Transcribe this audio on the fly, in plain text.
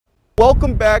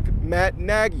Welcome back, Matt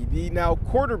Nagy, the now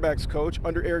quarterbacks coach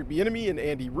under Eric Bieniemy and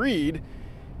Andy Reid.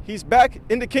 He's back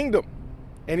in the kingdom,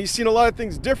 and he's seen a lot of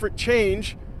things different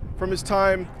change from his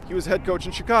time he was head coach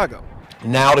in Chicago.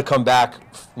 Now to come back,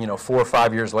 4 or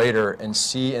 5 years later and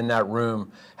see in that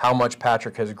room how much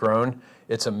Patrick has grown,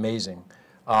 it's amazing.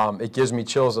 It gives me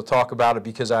chills to talk about it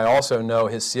because I also know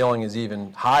his ceiling is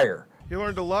even higher. He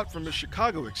learned a lot from his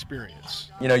Chicago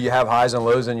experience. You have highs and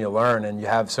lows and you learn, and you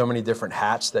have so many different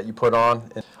hats that you put on.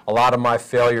 And a lot of my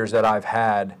failures that I've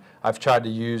had, I've tried to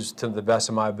use to the best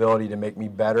of my ability to make me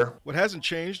better. What hasn't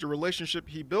changed, the relationship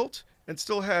he built and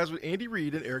still has with Andy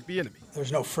Reid and Eric Bieniemy.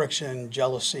 There's no friction,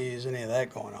 jealousies, any of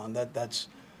that going on. That's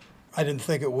I didn't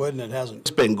think it would, and it hasn't.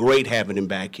 It's been great having him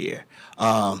back here.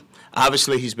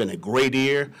 Obviously, he's been a great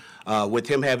year. With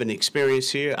him having experience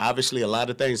here, obviously a lot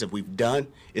of things that we've done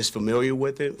is familiar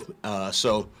with it.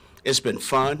 So it's been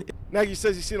fun. Nagy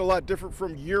says he's seen a lot different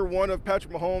from year 1 of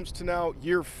Patrick Mahomes to now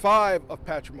year 5 of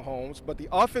Patrick Mahomes, but the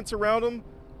offense around him,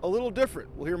 a little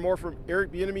different. We'll hear more from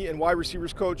Eric Bieniemy and wide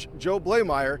receivers coach Joe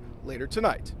Blameyer later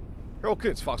tonight. Harold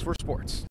Kuntz, Fox 4 Sports.